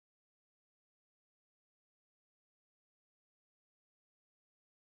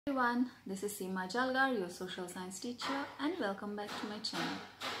everyone, this is Seema Jalgar, your social science teacher, and welcome back to my channel.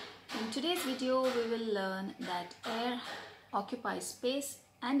 In today's video, we will learn that air occupies space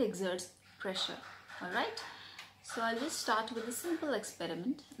and exerts pressure. Alright, so I'll just start with a simple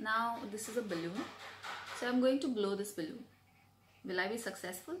experiment. Now this is a balloon, so I'm going to blow this balloon. Will I be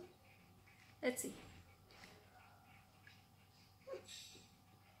successful? Let's see.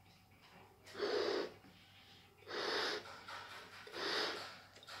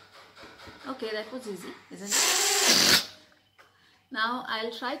 Okay, that was easy, isn't it? Now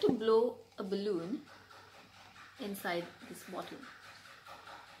I'll try to blow a balloon inside this bottle.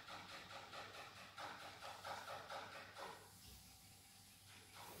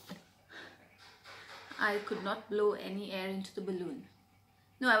 I could not blow any air into the balloon.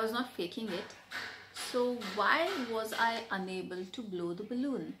 No, I was not faking it. So why was I unable to blow the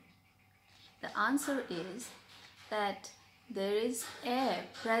balloon? The answer is that there is air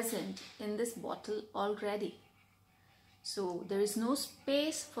present in this bottle already. So there is no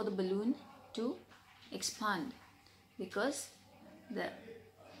space for the balloon to expand because the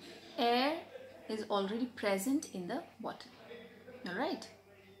air is already present in the bottle. Alright.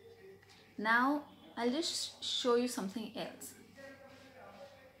 Now I'll just show you something else.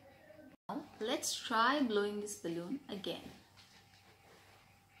 Now let's try blowing this balloon again.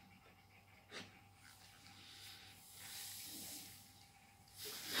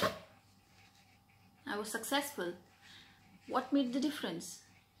 I was successful. What made the difference?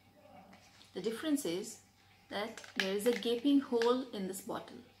 The difference is that there is a gaping hole in this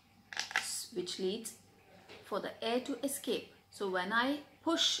bottle which leads for the air to escape. So when I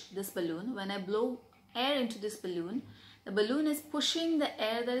push this balloon, when I blow air into this balloon, the balloon is pushing the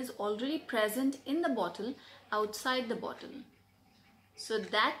air that is already present in the bottle outside the bottle. So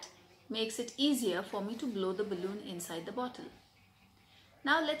that makes it easier for me to blow the balloon inside the bottle.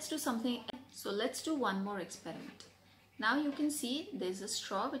 Now let's do something else. So let's do one more experiment. Now you can see there's a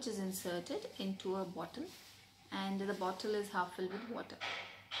straw which is inserted into a bottle and the bottle is half filled with water.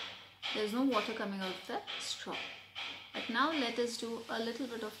 There's no water coming out of the straw. But now let us do a little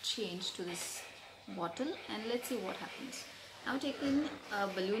bit of change to this bottle and let's see what happens. Now taking a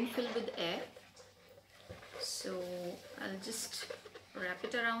balloon filled with air. So I'll just wrap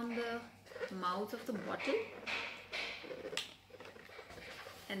it around the mouth of the bottle.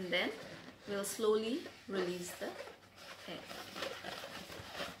 And then we'll slowly release the air.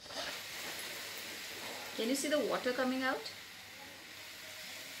 Can you see the water coming out?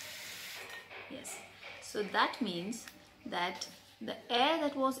 Yes. So that means that the air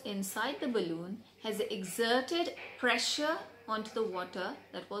that was inside the balloon has exerted pressure onto the water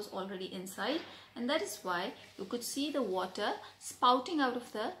that was already inside, and that is why you could see the water spouting out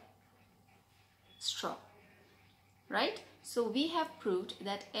of the straw. Right? So we have proved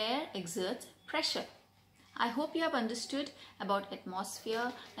that air exerts pressure. I hope you have understood about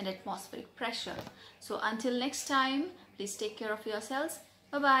atmosphere and atmospheric pressure. So until next time, please take care of yourselves.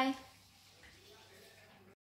 Bye-bye.